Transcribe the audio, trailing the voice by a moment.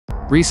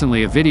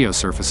Recently a video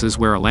surfaces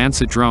where a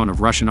Lancet drone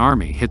of Russian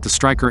army hit the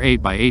Stryker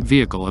 8x8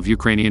 vehicle of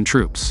Ukrainian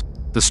troops.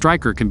 The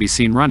Stryker can be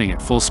seen running at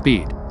full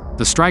speed.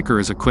 The Stryker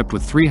is equipped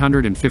with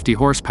 350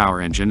 horsepower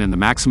engine and the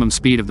maximum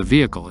speed of the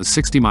vehicle is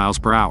 60 miles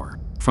per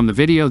hour. From the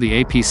video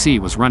the APC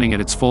was running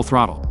at its full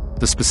throttle.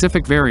 The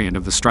specific variant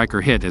of the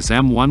Stryker hit is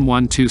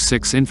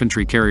M1126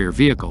 Infantry carrier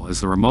vehicle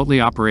as the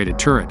remotely operated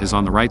turret is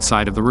on the right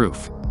side of the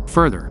roof.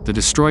 Further, the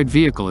destroyed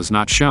vehicle is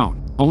not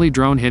shown, only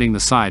drone hitting the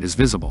side is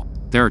visible.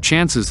 There are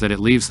chances that it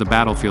leaves the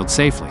battlefield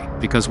safely,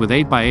 because with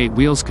 8x8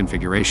 wheels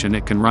configuration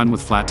it can run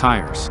with flat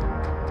tires.